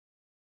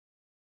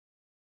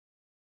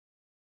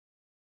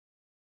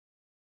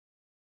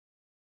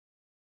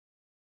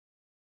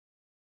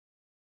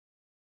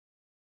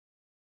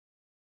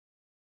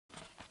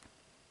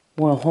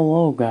Well,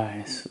 hello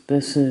guys.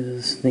 This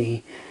is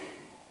the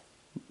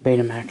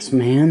Betamax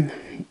Man,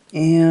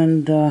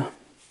 and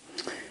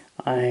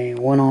I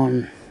went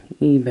on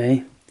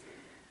eBay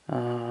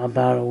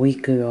about a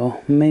week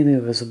ago. Maybe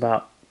it was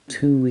about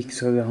 2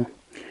 weeks ago.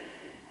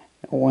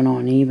 I went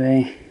on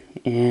eBay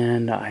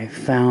and I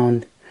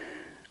found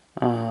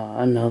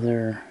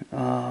another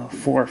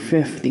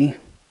 450,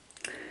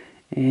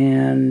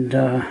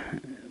 and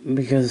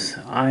because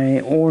I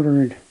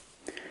ordered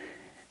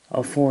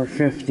a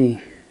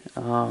 450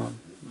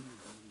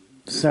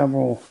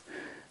 several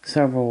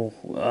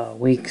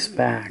weeks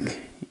back,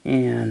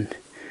 and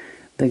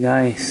the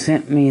guy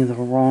sent me the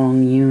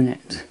wrong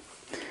unit.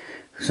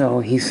 So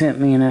he sent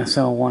me an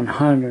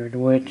SL100,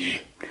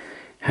 which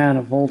had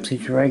a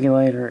voltage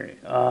regulator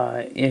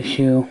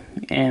issue,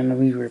 and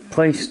we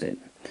replaced it.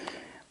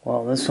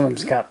 Well, this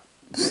one's got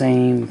the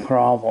same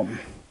problem.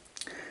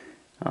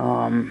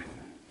 I'll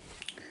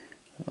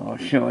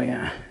show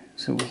you.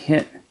 So we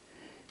hit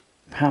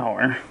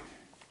power.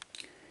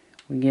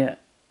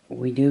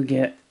 We do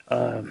get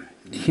a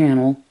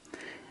channel,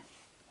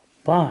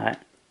 but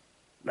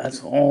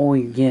that's all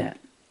we get.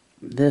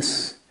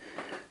 This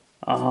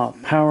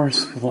power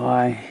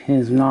supply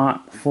is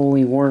not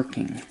fully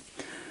working.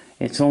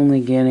 It's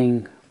only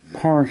getting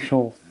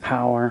partial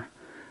power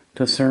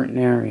to certain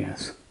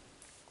areas.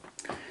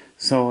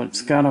 So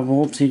it's got a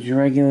voltage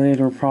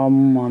regulator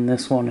problem on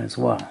this one as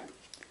well.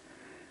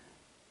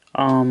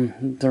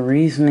 The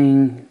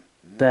reasoning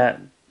that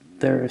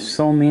there's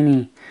so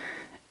many,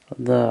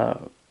 the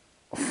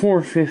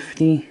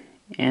 450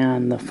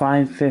 and the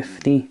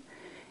 550,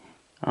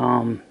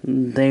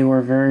 they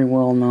were very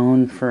well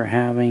known for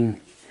having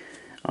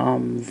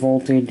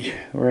voltage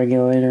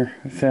regulator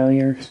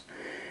failures.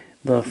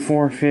 The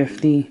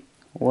 450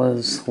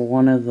 was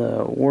one of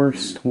the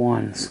worst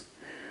ones.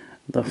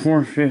 The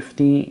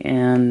 450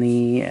 and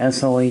the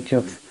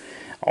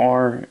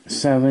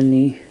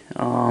SLHF-R70,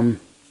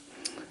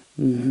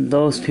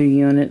 those two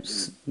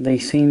units, they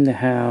seem to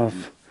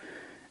have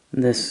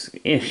this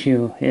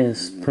issue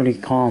is pretty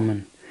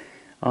common.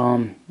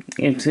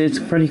 It's a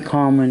pretty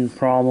common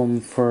problem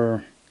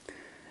for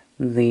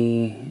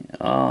the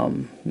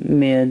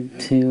mid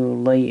to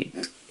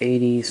late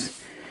 80s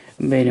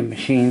Beta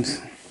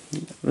machines.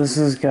 This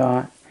has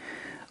got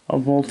a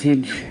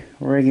voltage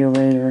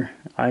regulator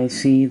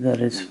IC that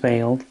has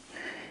failed,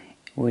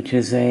 which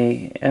is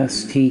a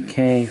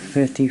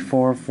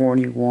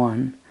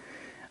STK5441,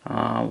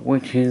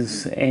 which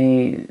is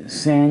a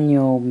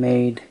Sanyo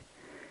made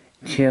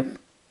chip.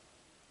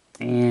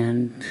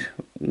 And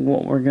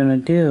what we're gonna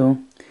do,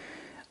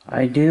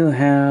 I do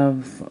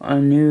have a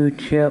new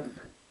chip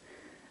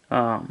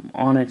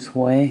on its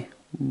way,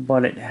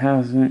 but it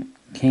hasn't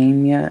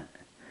came yet.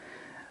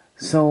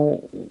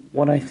 So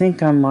what I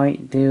think I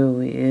might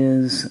do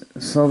is,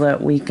 so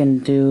that we can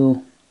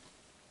do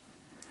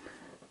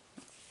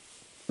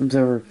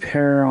the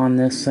repair on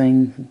this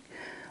thing,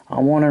 I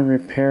want to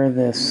repair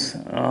this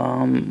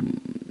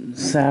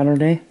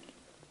Saturday.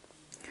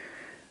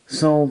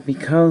 So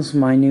because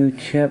my new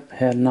chip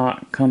had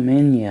not come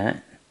in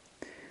yet,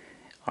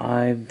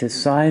 I've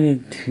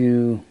decided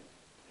to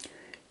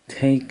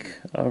take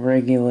a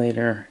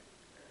regulator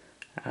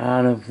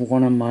out of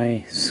one of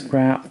my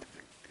scrap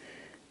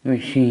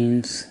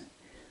machines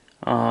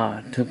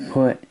to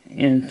put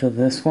into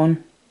this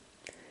one,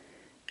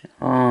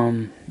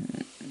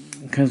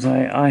 because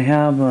I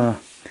have a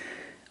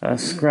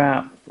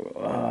scrap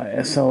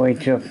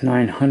SOHF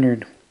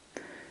 900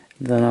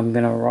 that I'm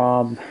gonna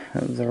rob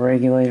the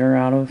regulator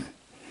out of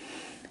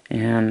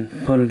and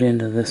put it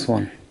into this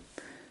one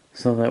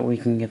so that we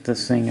can get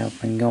this thing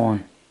up and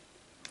going.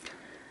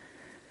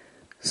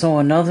 So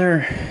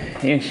another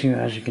issue,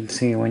 as you can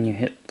see, when you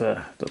hit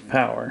the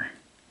power,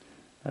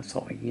 that's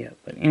all I get.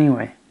 But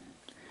anyway,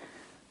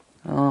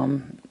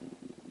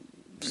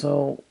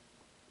 so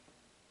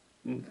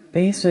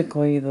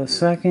basically the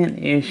second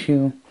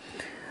issue,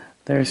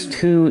 there's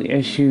two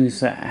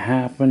issues that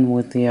happen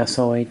with the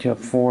SLHF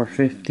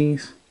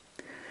 450s.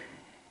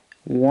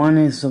 One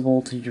is the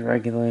voltage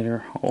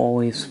regulator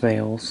always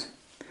fails.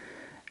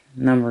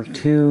 Number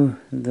two,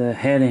 the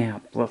head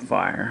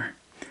amplifier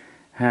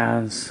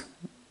has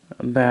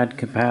bad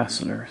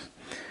capacitors.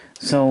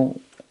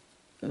 So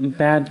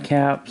bad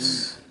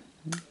caps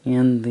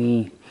in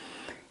the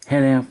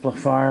head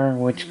amplifier,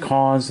 which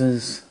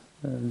causes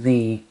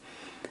the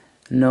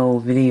no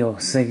video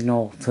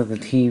signal to the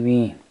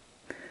TV.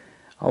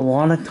 A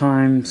lot of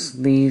times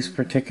these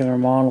particular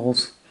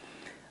models,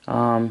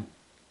 you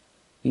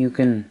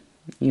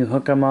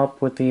hook them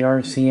up with the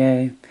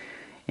RCA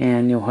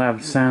and you'll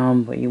have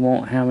sound, but you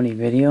won't have any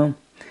video.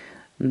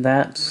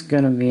 That's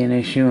going to be an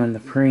issue in the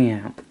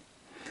preamp.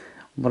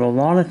 But a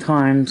lot of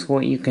times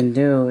what you can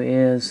do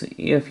is,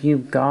 if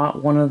you've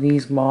got one of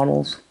these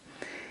models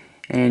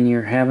and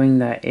you're having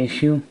that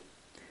issue,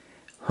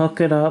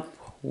 hook it up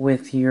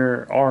with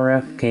your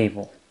RF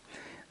cable.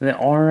 The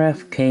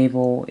RF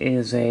cable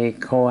is a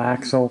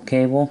coaxial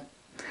cable.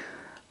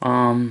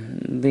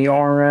 The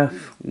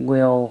RF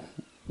will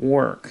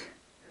work.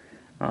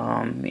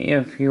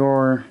 If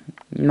you're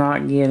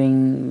not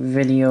getting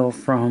video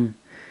from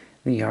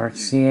the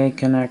RCA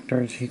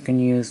connectors, you can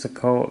use the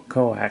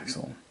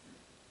coaxial.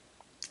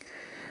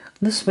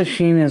 This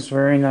machine is a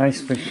very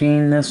nice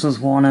machine. This is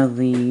one of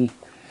the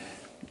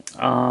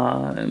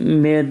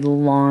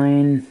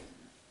mid-line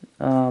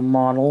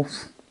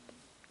models.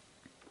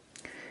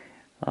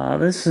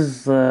 This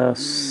is the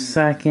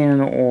second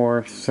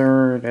or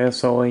third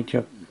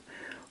SOHF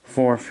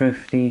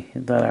 450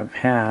 that I've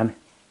had.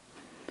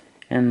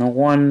 And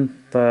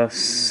the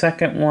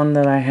second one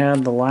that I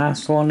had, the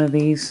last one of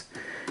these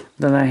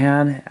that I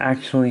had,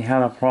 actually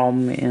had a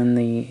problem in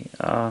the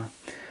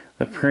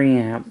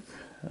preamp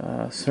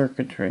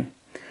circuitry.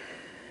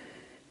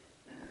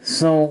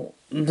 So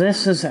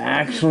this is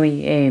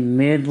actually a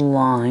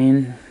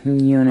midline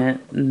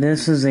unit.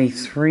 This is a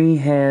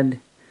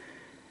 3-head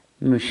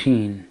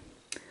machine.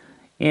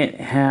 It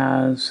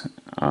has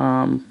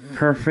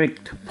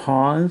perfect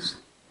pause.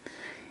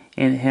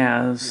 It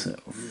has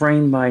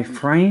frame by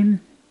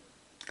frame,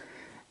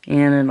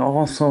 and it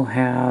also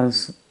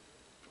has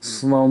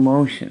slow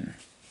motion.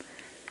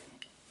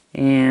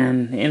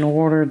 And in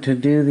order to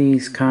do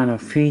these kind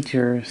of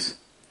features,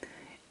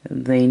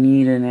 they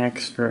need an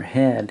extra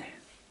head.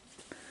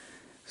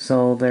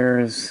 So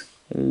there's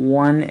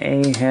one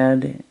A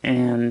head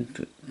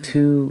and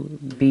 2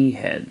 B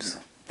heads.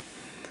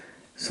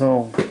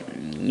 So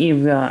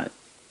you've got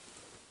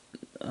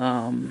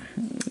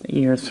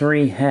your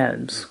 3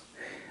 heads.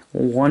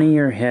 One of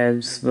your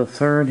heads, the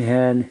third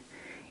head,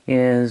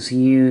 is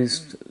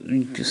used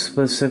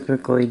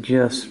specifically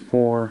just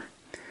for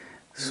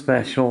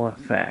special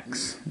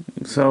effects.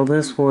 So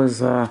this was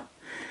a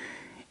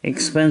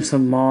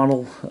expensive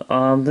model.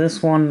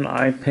 This one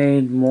I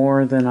paid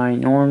more than I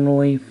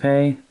normally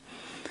pay.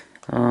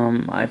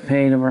 I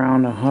paid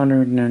around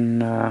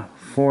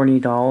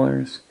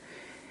 $140,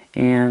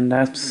 and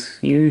that's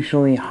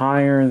usually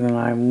higher than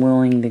I'm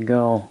willing to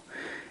go.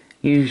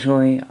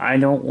 Usually I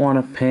don't want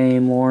to pay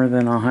more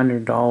than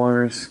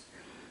 $100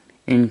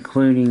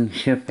 including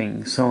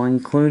shipping. So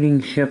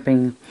including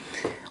shipping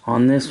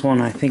on this one,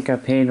 I think I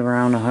paid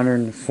around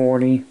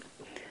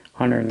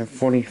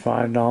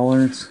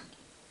 $145.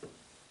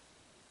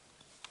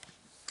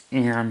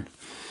 And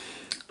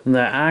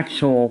the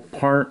actual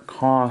part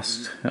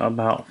cost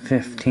about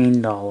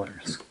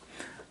 $15.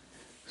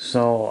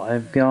 So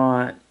I've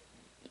got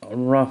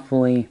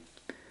roughly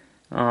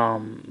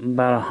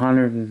about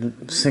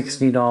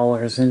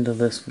 $160 into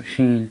this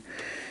machine.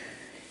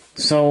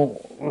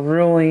 So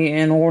really,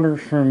 in order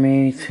for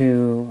me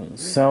to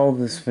sell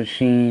this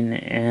machine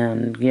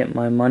and get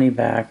my money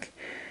back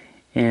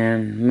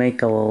and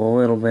make a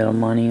little bit of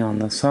money on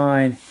the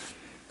side,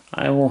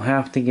 I will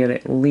have to get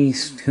at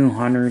least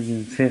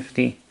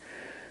 $250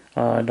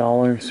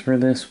 for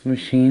this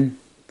machine,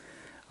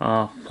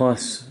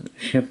 plus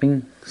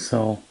shipping.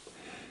 So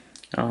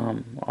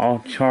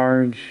I'll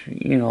charge,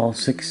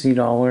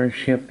 $60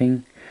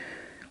 shipping,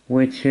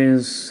 which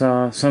is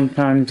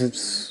sometimes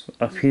it's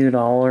a few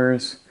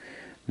dollars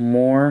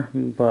more,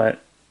 but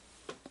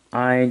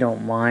I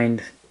don't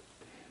mind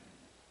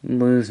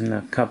losing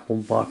a couple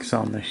bucks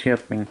on the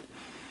shipping.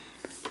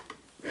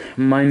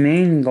 My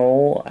main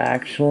goal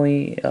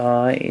actually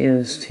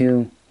is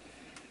to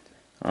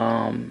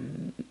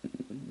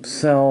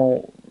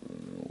sell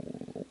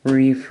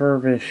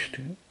refurbished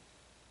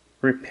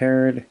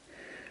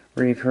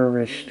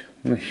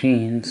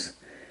machines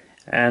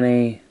at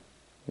a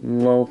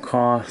low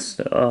cost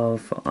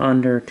of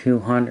under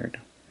 $200.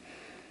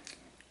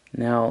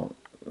 Now,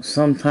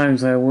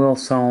 sometimes I will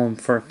sell them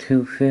for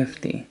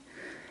 $250,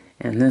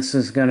 and this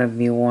is going to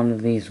be one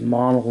of these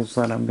models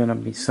that I'm going to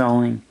be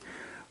selling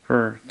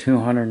for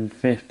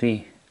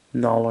 $250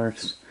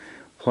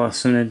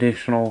 plus an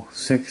additional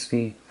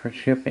 $60 for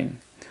shipping.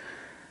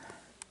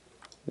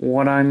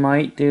 What I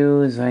might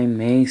do is I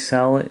may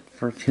sell it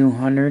for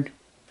 $200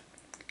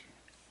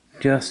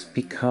 just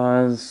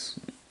because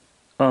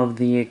of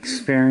the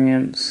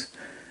experience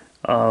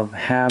of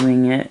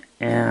having it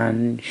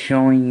and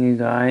showing you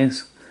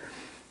guys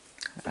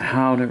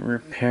how to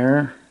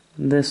repair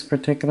this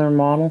particular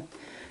model.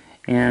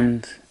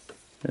 And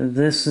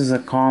this is a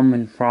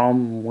common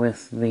problem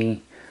with the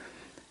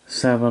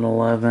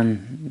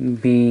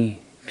 711B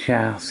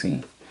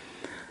chassis.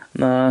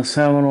 The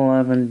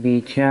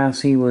 711B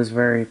chassis was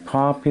very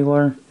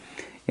popular.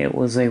 It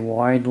was a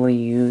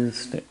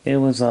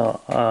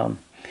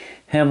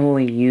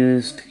heavily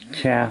used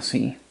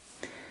chassis.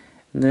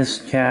 This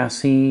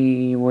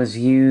chassis was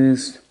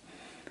used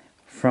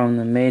from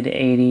the mid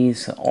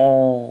 80s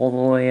all the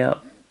way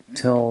up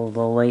till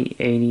the late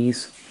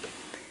 80s.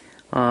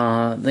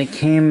 They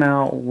came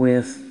out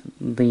with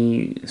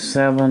the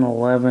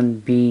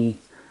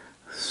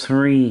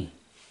 711B3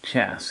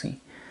 chassis.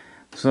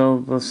 So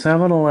the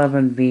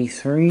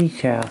 711B3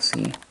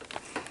 chassis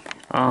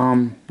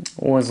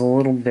was a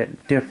little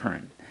bit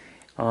different.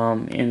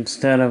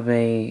 Instead of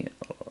a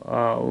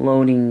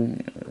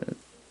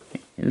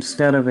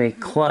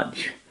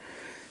clutch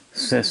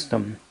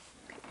system,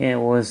 it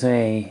was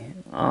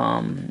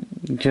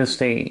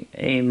just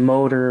a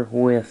motor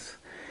with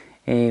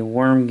a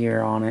worm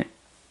gear on it.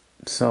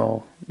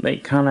 So they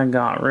kind of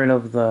got rid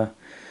of the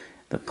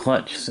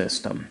clutch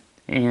system,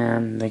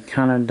 and they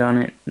kind of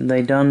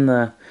done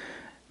the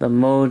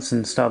modes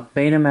and stuff.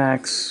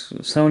 Betamax,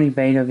 Sony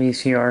Beta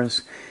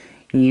VCRs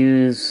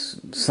use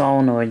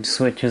solenoid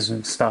switches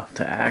and stuff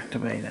to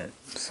activate it.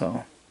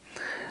 So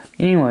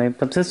anyway,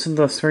 but this is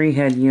the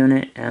 3-head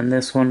unit, and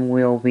this one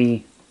will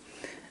be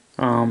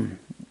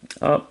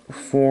up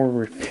for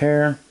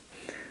repair.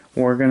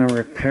 We're going to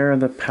repair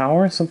the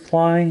power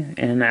supply,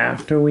 and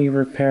after we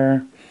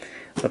repair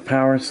the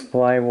power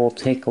supply, we'll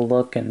take a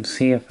look and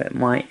see if it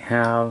might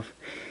have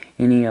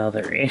any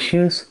other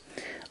issues.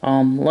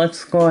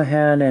 Let's go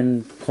ahead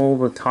and pull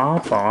the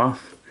top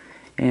off,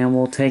 and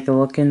we'll take a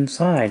look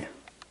inside.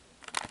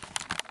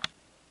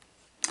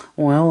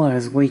 Well,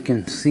 as we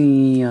can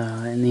see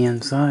in the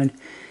inside,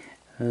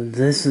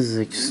 this is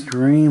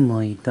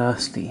extremely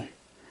dusty,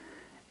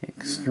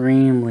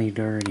 extremely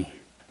dirty.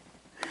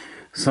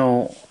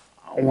 So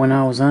when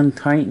I was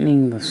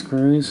untightening the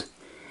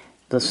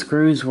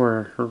screws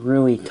were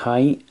really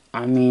tight.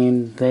 I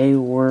mean,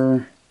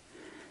 it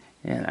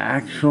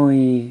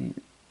actually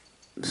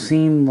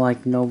seemed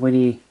like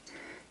nobody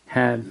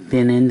had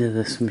been into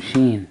this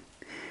machine.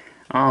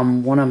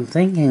 What I'm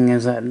thinking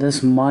is that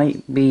this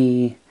might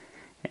be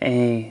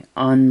a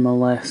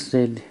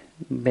unmolested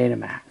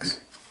Betamax.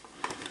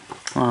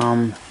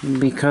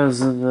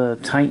 Because of the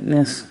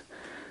tightness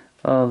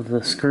of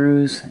the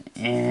screws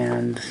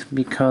and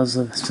because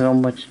of so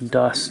much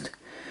dust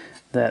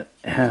that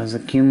has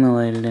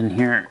accumulated in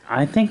here.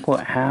 I think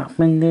what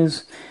happened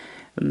is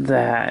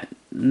that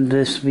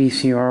this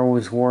VCR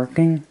was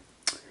working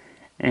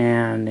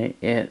and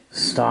it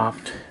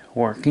stopped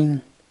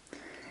working,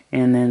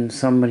 and then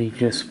somebody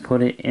just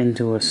put it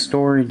into a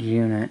storage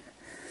unit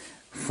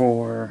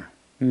for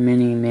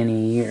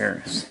many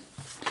years.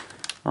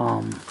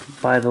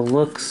 By the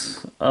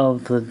looks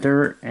of the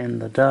dirt and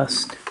the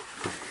dust,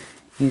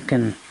 you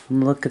can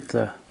look at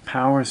the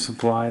power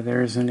supply.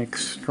 There's an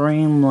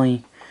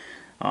extremely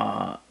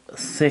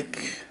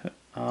thick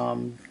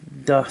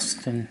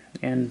dust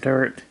and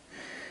dirt.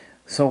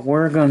 So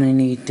we're going to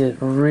need to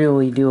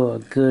really do a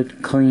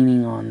good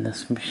cleaning on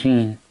this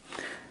machine.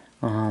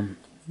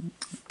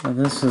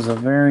 This is a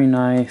very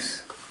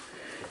nice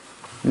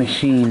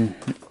machine.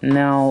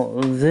 Now,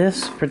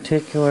 this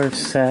particular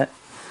set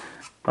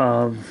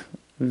of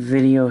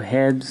video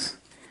heads,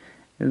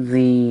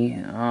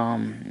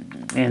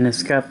 and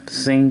it's got the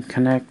same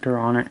connector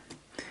on it.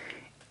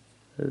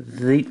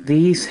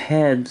 These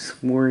heads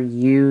were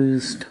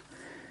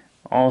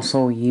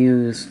also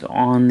used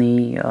on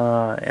the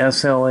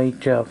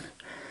HF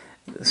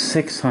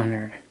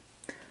 600.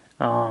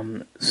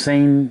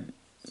 Same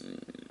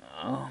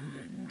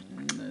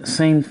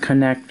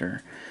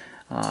connector,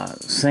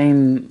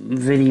 same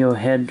video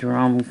head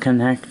drum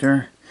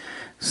connector,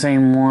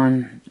 same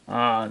one,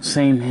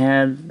 same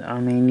head. I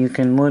mean, you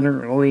can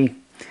literally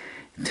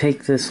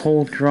take this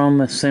whole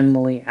drum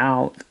assembly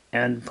out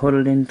and put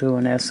it into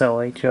an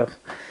HF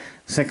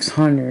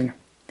 600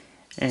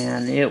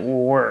 and it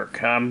will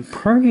work. I'm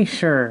pretty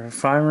sure,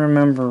 if I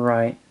remember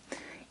right,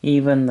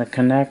 even the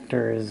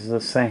connector is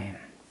the same.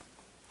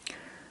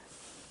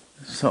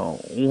 So,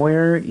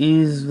 where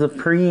is the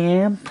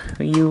preamp,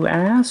 you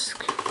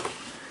ask?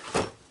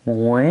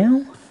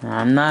 Well,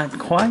 I'm not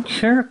quite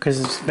sure because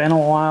it's been a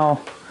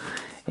while.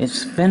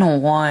 It's been a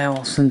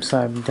while since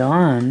I've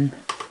done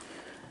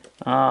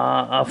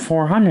a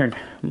 400,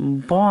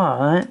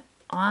 but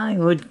I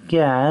would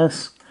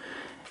guess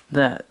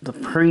that the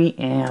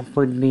preamp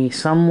would be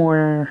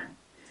somewhere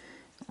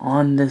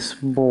on this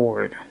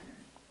board.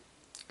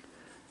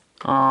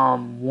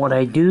 What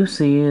I do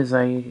see is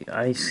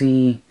I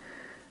see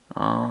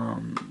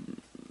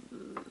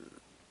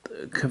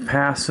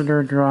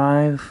capacitor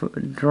drive,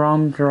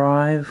 drum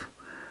drive,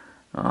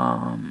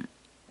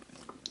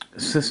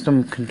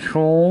 system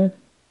control,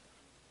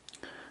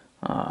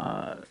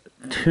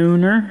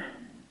 tuner.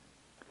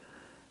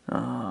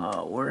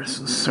 Where's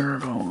the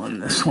servo on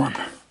this one?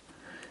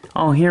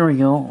 Oh, here we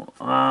go.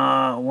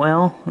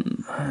 Well,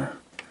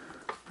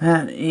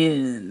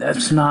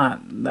 that's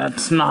not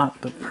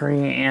the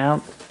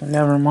preamp.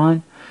 Never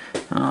mind.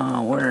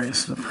 Where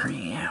is the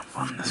preamp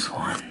on this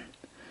one?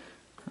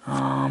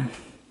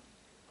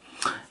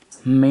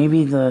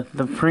 Maybe the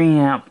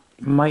preamp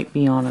might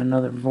be on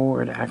another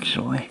board,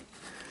 actually.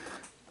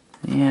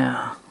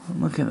 Yeah,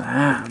 look at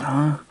that,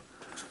 huh?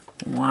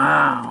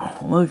 Wow,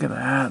 look at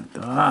that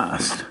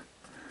dust.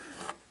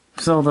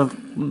 So the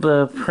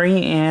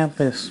preamp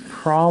is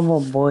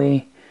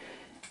probably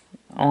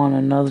on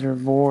another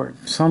board.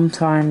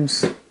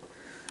 Sometimes the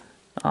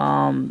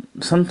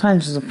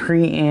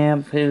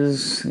preamp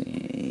is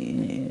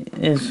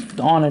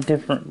on a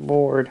different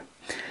board.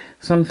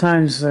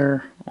 Sometimes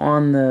they're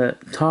on the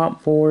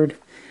top board,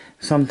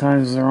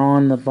 sometimes they're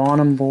on the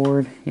bottom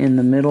board in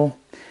the middle,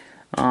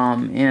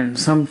 and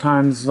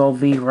sometimes they'll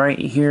be right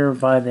here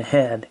by the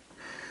head.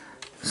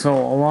 So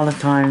a lot of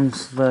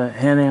times the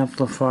head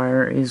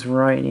amplifier is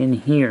right in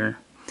here.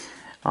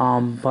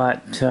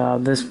 but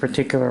this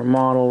particular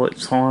model,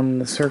 it's on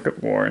the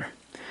circuit board.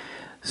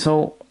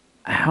 So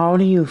how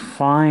do you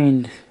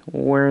find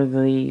where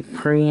the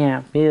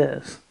preamp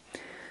is?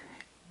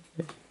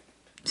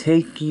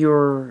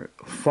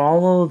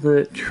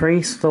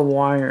 Trace the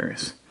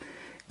wires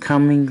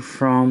coming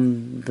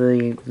from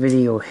the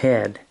video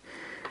head.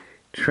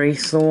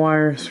 Trace the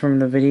wires from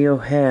the video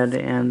head,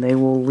 and they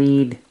will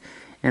lead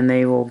and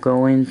they will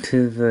go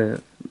into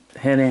the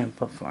head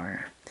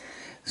amplifier.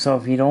 So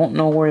if you don't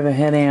know where the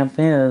head amp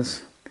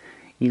is,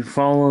 you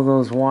follow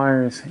those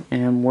wires,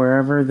 and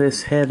wherever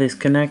this head is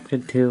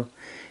connected to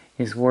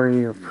is where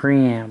your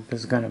preamp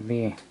is going to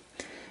be.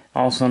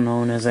 Also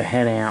known as a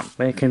head amp.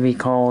 It can be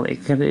called,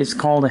 it's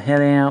called a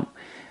head amp.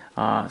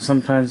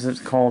 Sometimes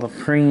it's called a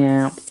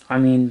preamp. I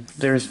mean,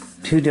 there's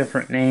two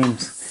different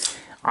names.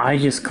 I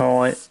just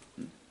call it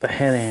the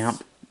head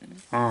amp.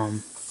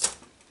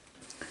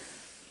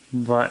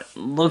 But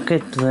look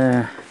at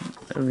the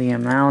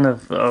amount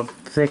of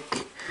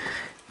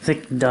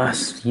thick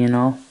dust, you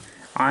know.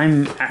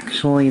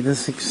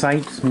 This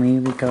excites me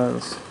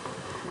because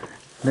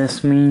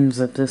this means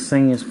that this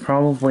thing has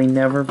probably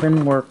never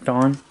been worked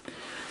on.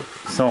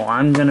 So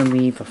I'm gonna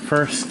be the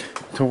first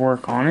to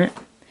work on it,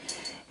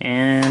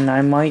 and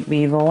I might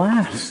be the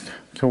last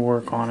to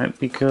work on it,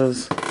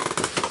 because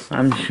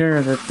I'm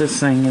sure that this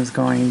thing is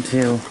going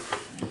to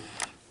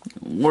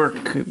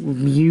work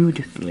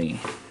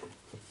beautifully.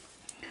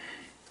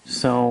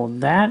 So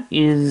that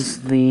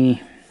is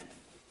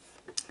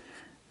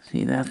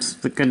that's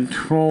the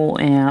control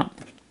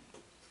amp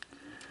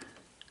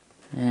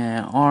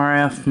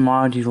RF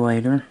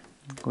modulator,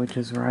 which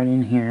is right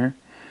in here.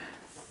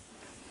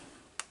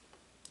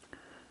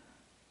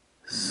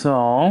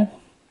 So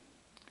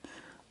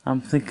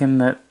I'm thinking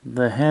that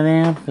the head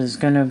amp is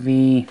going to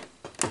be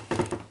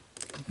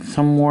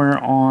somewhere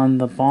on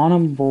the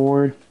bottom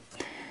board.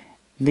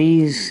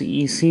 You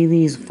see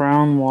these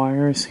brown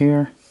wires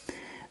here?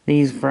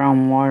 These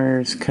brown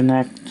wires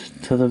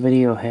connect to the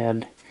video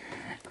head,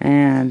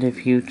 and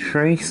if you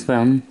trace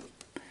them,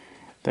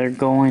 they're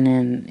going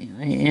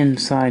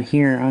inside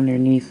here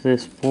underneath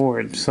this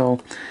board.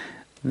 So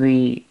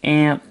the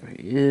amp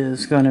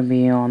is going to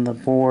be on the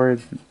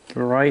board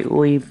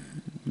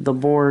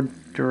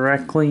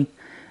directly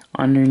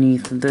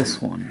underneath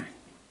this one.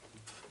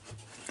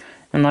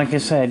 And like I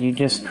said, you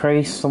just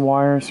trace the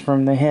wires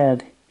from the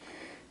head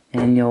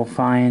and you'll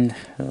find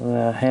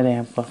the head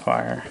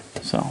amplifier.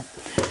 So,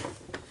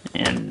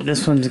 and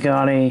this one's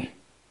got a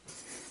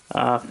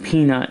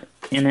peanut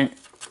in it.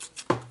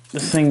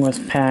 This thing was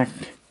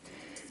packed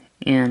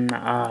in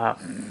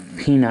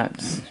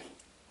peanuts.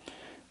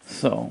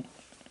 So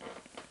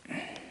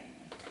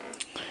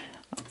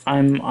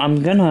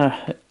I'm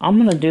gonna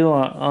do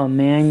a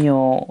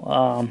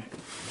manual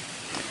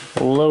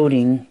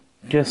loading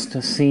just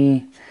to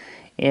see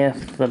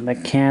if the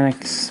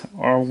mechanics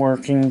are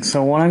working.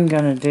 So what I'm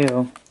gonna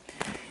do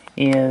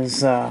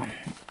is I'll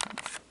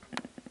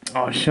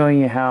show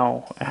you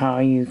how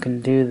you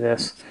can do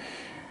this.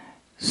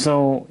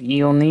 So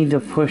you'll need to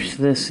push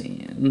this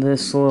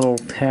little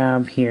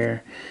tab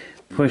here,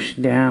 push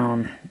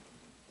down,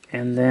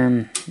 and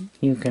then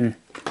you can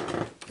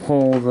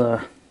pull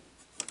the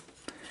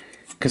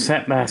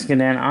cassette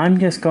basket in. I'm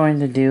just going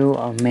to do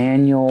a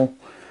manual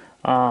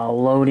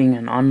loading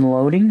and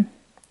unloading,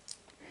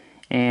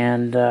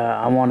 and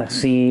I want to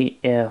see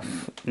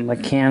if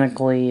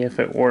mechanically if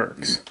it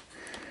works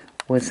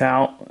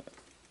without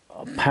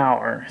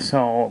power.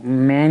 So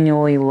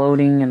manually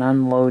loading and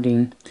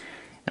unloading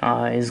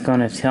is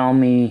going to tell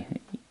me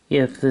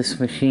if this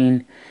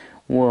machine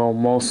will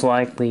most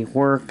likely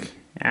work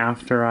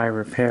after I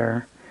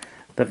repair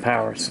the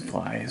power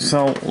supply.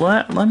 So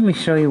let me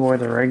show you where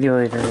the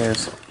regulator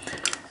is.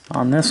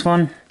 On this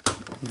one,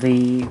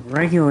 the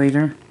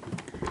regulator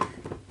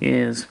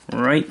is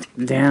right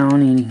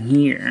down in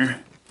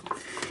here.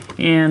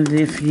 And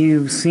if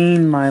you've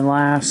seen my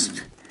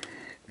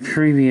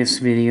previous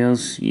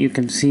videos, you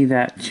can see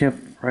that chip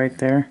right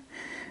there.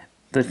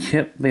 The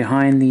chip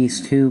behind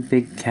these two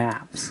big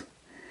caps.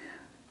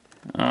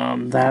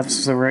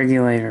 That's the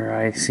regulator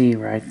I see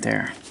right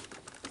there.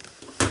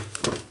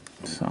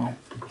 So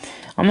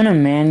I'm going to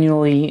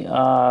manually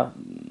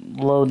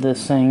load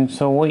this thing.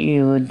 So what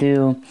you would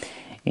do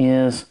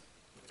is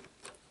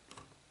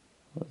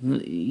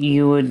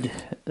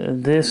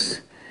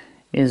this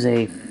is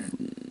a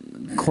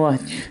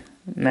clutch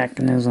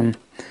mechanism.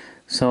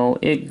 So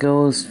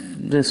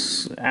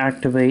this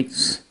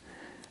activates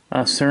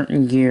a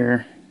certain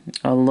gear,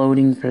 a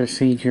loading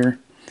procedure,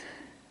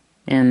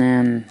 and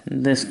then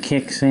this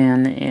kicks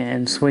in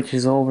and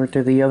switches over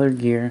to the other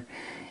gear,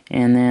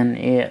 and then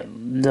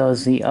it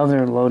does the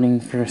other loading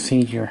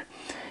procedure.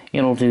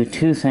 It'll do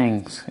two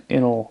things.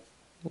 It'll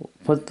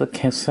put the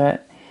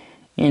cassette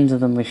into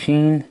the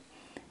machine,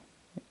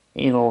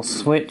 it'll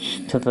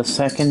switch to the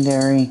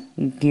secondary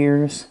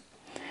gears,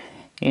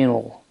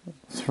 it'll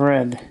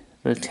thread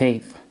the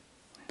tape,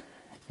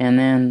 and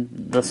then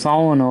the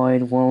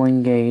solenoid will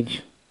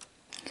engage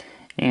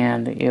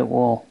and it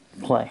will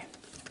play.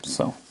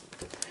 So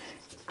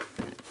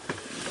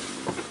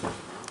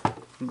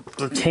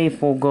the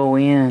tape will go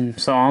in.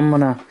 So I'm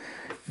gonna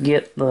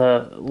get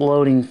the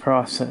loading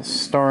process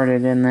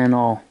started, and then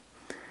I'll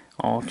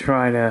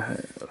try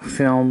to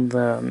film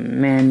the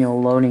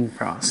manual loading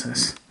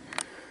process.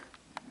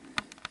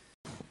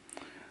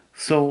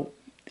 So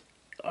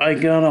I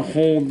gotta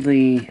hold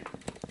the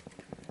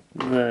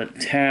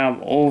tab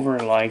over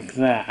like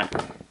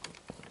that,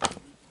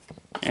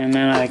 and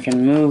then I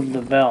can move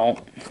the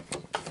belt,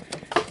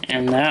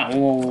 and that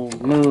will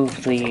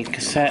move the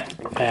cassette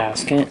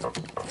basket.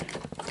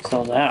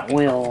 So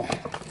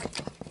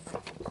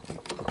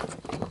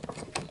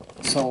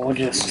we'll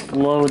just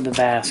load the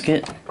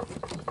basket.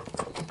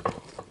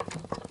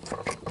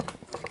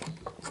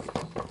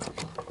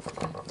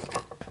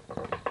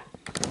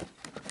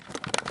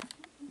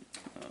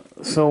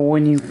 So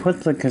when you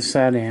put the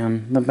cassette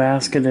in, the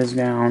basket is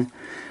down.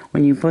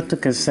 When you put the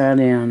cassette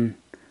in,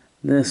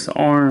 this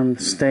arm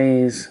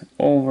stays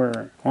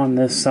over on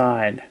this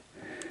side.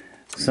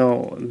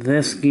 So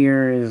this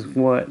gear is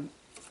what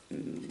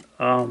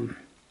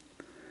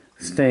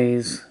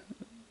stays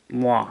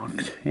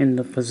locked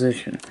into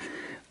position.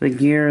 The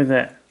gear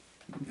that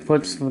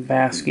puts the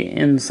basket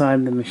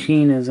inside the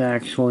machine is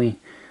actually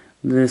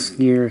this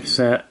gear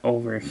set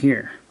over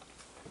here.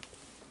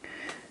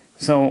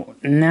 So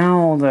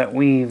now that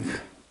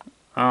we've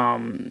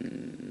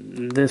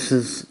this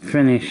is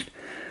finished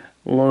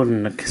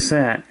loading the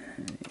cassette,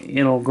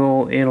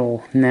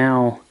 it'll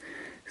now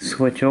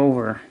switch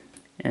over,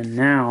 and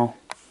now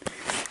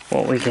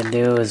what we can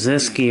do is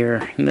this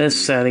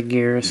set of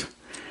gears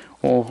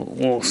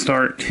will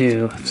start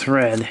to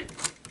thread.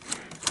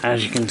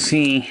 As you can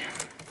see,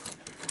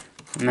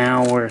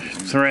 now we're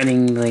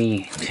threading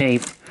the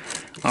tape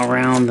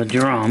around the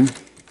drum.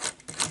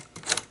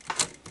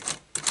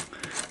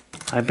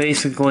 I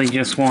basically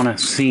just want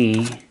to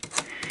see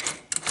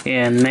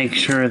and make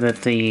sure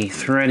that the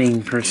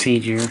threading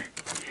procedure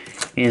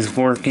is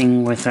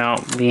working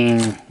without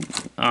being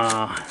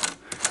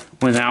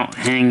without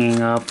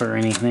hanging up or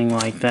anything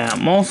like that.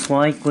 Most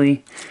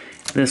likely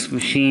this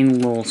machine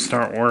will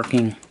start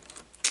working.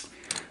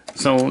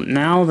 So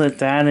now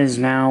that is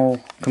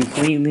now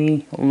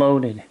completely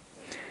loaded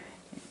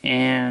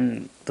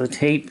and the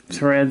tape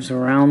threads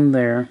around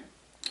there,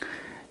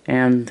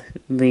 and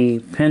the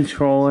pinch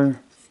roller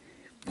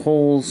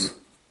pulls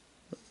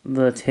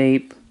the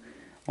tape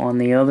on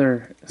the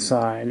other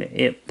side,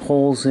 it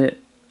pulls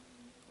it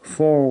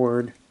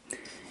forward,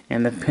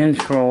 and the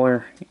pinch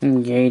roller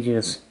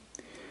engages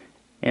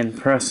and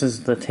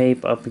presses the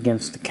tape up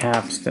against the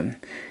capstan,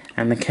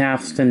 and the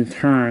capstan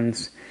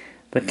turns.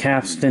 The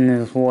capstan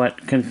is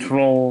what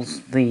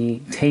controls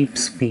the tape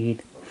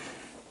speed.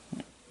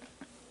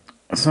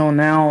 So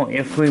now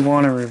if we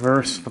want to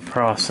reverse the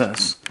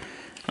process,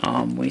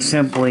 we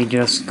simply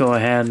just go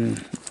ahead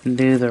and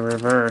do the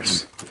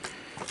reverse.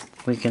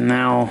 We can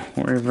now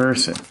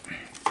reverse it.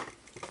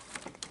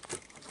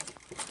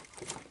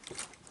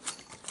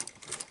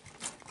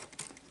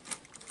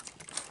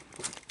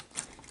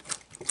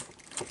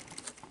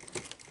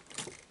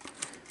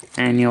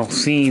 And you'll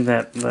see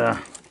that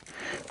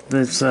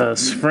this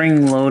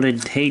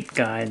spring-loaded tape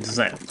guides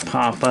that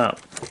pop up.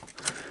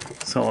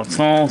 So it's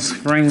all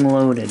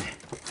spring-loaded.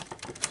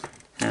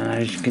 And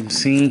as you can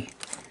see,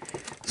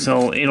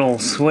 so it'll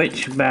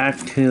switch back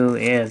to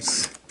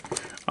its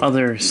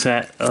other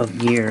set of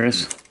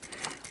gears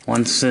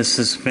once this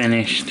is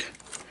finished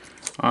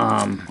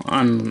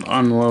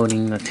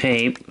unloading the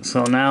tape.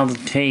 So now the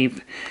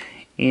tape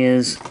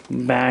is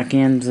back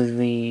into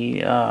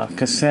the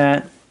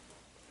cassette,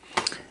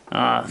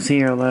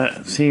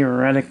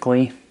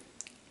 theoretically,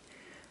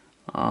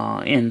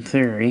 in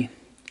theory.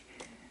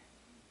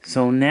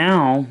 So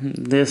now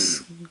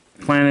this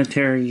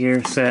planetary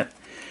gear set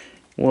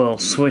will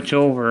switch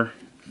over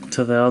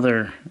to the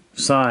other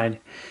side,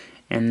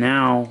 and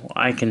now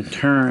I can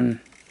turn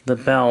the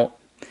belt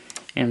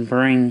and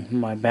bring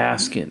my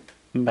basket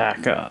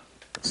back up.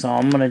 So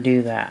I'm going to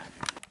do that.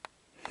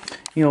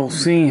 You'll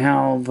see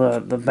how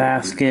the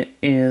basket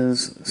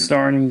is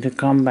starting to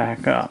come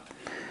back up.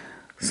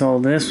 So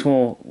this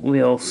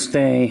will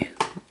stay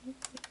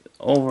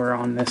over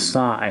on this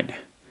side.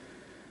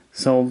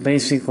 So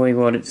basically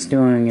what it's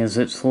doing is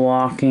it's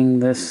locking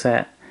this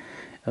set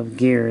of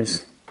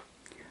gears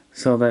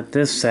so that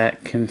this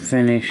set can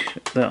finish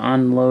the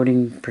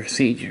unloading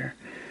procedure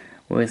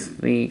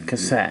with the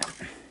cassette.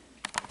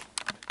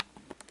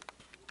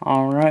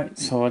 Alright,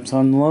 so it's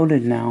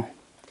unloaded now.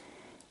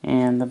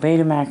 And the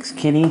Betamax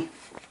kitty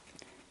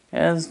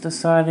has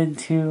decided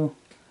to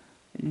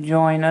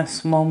join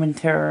us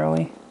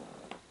momentarily.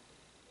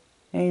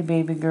 Hey,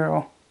 baby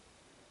girl.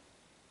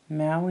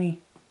 Maui.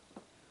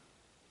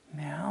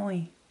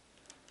 Maui.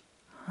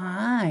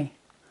 Hi.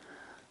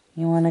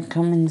 You want to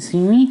come and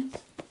see me?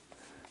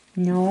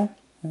 No?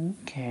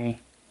 Okay.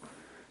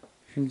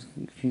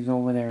 She's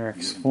over there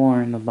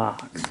exploring the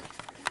box.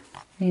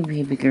 Hey,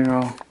 baby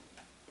girl.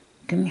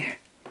 Come here.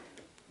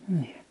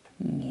 Come here.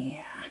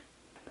 Yeah.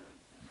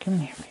 Come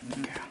here,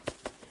 baby girl.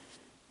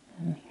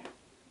 Come here.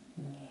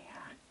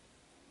 Yeah.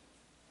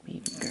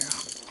 Baby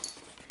girl.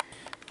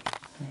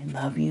 I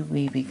love you,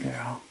 baby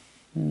girl.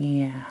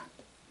 Yeah.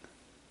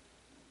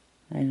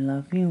 I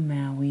love you,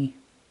 Maui.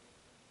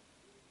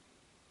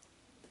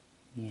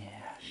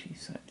 Yeah,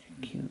 she's such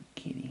a cute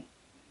kitty.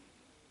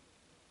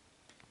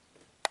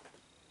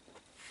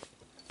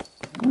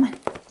 Come on.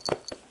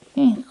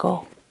 There you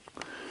go.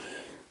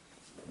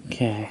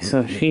 Okay,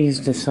 so she's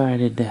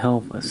decided to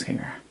help us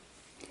here.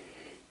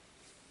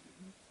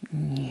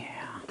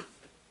 Yeah.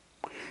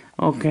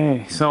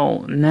 Okay, so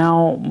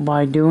now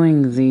by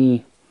doing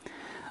the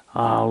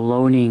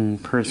loading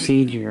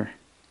procedure,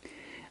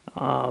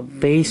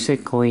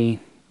 basically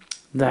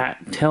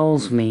that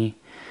tells me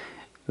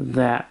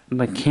that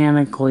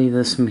mechanically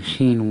this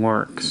machine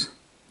works.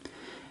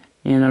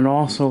 And it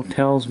also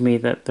tells me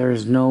that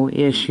there's no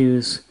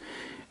issues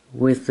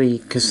with the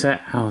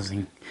cassette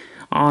housing.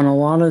 On a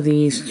lot of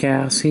these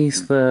chassis,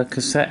 the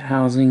cassette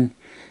housing,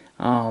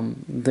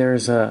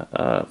 there's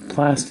a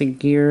plastic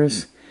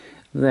gears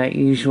that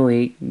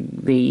usually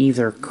they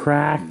either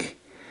crack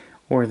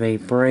or they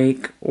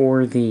break,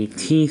 or the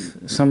teeth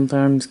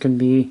sometimes can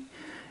be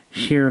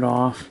sheared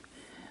off,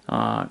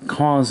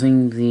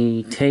 causing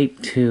the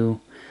tape to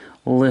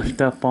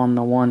lift up on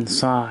the one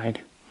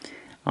side.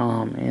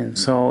 And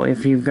so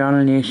if you've got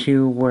an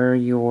issue where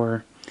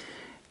your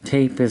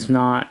tape is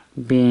not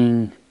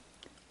being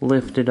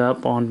lifted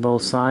up on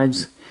both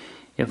sides,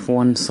 if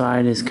one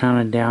side is kind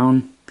of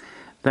down,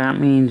 that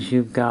means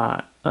you've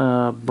got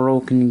a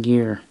broken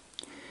gear,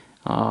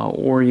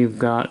 or you've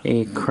got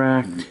a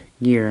cracked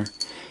gear.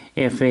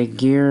 If a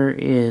gear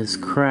is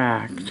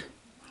cracked,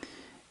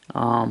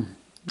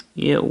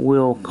 it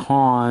will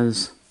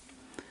cause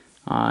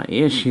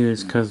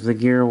issues, because the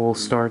gear will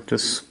start to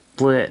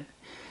split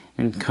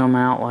and come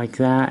out like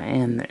that,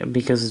 and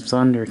because it's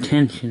under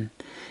tension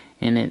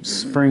and it's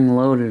spring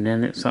loaded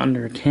and it's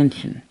under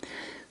tension,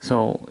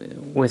 so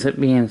with it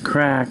being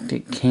cracked,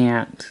 it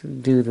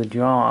can't do the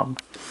job.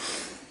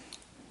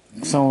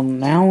 So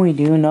now we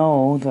do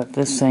know that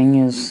this thing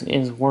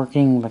is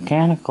working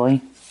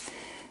mechanically.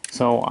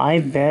 So I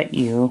bet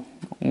you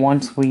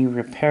once we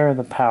repair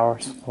the power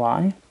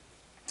supply,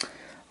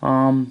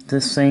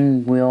 this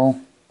thing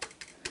will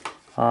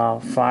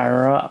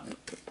fire up.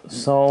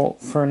 So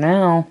for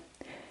now,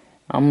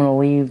 I'm going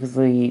to leave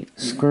the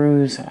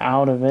screws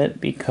out of it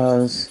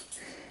because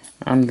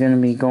I'm going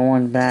to be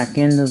going back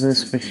into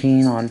this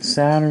machine on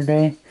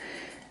Saturday.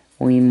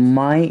 We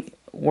might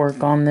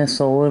work on this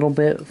a little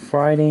bit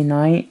Friday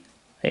night.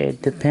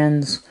 It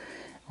depends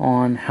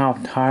on how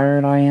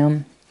tired I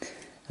am.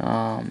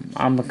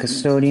 I'm a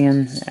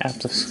custodian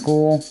at the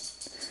school,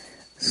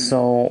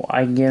 so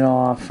I get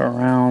off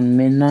around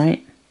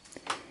midnight.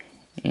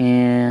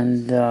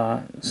 And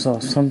so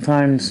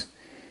sometimes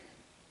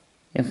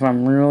if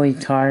I'm really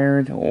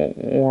tired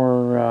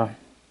or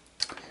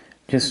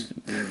just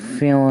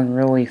feeling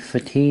really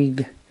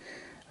fatigued,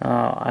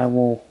 I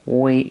will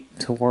wait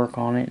to work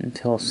on it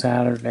until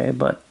Saturday.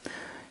 But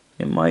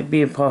it might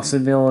be a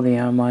possibility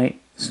I might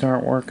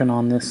start working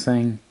on this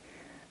thing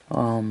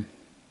on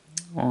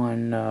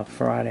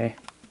Friday.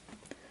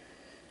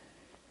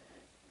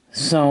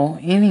 So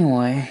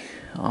anyway,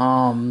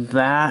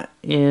 that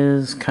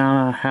is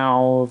kind of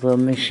how the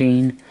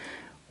machine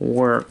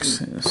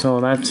works. So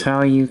that's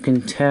how you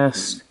can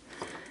test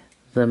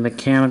the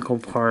mechanical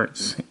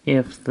parts.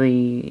 If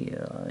the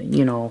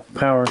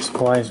power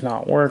supply is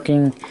not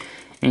working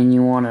and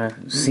you want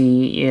to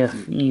see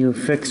if you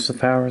fix the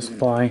power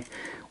supply,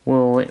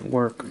 will it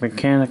work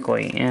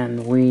mechanically?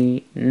 And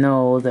we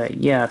know that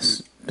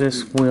yes,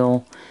 this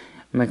will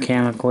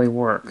mechanically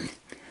work,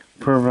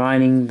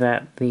 providing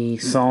that the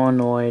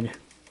solenoid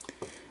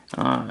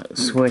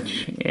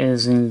switch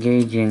is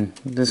engaging.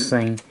 This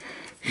thing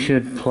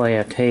should play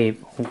a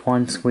tape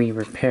once we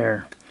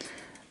repair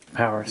the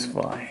power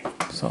supply.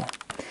 So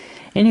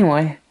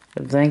anyway,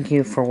 thank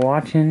you for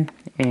watching,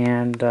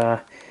 and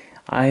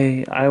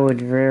I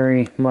would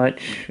very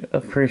much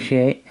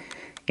appreciate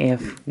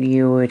if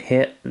you would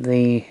hit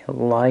the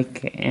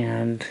like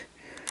and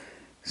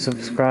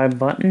subscribe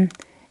button,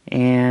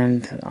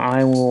 and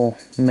I will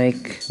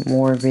make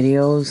more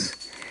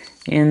videos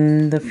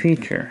in the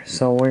future.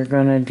 So we're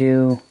gonna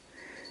do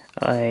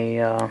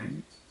a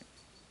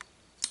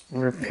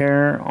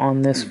repair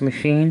on this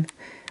machine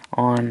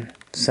on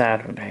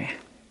Saturday.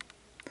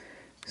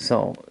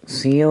 So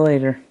see you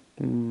later.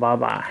 Bye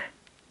bye.